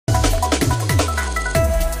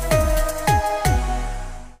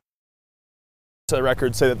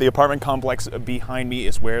Records say that the apartment complex behind me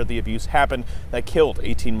is where the abuse happened that killed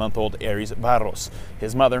 18-month-old Aries Barros.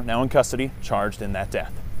 His mother, now in custody, charged in that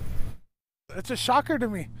death. It's a shocker to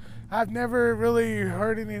me. I've never really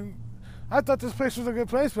heard any. I thought this place was a good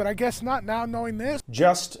place, but I guess not now knowing this.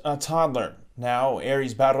 Just a toddler. Now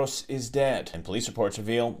Aries Barros is dead, and police reports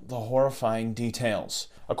reveal the horrifying details.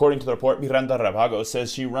 According to the report, Miranda Rabago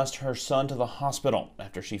says she rushed her son to the hospital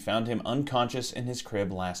after she found him unconscious in his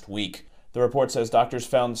crib last week. The report says doctors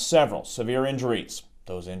found several severe injuries.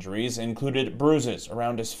 Those injuries included bruises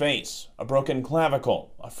around his face, a broken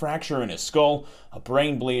clavicle, a fracture in his skull, a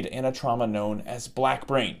brain bleed, and a trauma known as black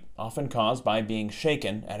brain, often caused by being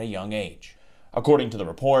shaken at a young age. According to the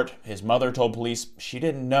report, his mother told police she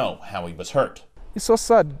didn't know how he was hurt. It's so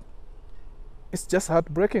sad. It's just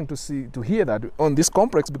heartbreaking to hear that on this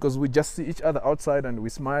complex, because we just see each other outside and we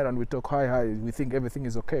smile and we talk hi, we think everything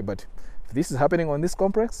is okay. But if this is happening on this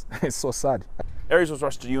complex, it's so sad. Aries was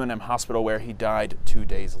rushed to UNM hospital where he died 2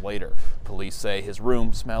 days later. Police say his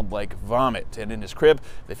room smelled like vomit, and in his crib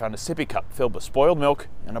they found a sippy cup filled with spoiled milk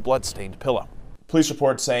and a blood-stained pillow. Police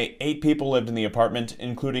reports say 8 people lived in the apartment,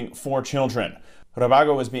 including 4 children.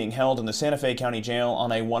 Rabago is being held in the Santa Fe County Jail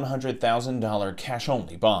on a $100,000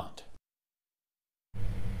 cash-only bond.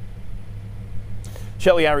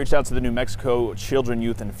 Shelly, I reached out to the New Mexico Children,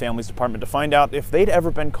 Youth, and Families Department to find out if they'd ever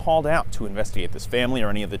been called out to investigate this family or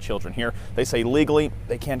any of the children here. They say legally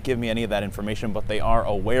they can't give me any of that information, but they are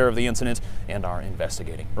aware of the incident and are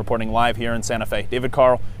investigating. Reporting live here in Santa Fe, David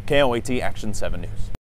Carl, KOAT Action 7 News.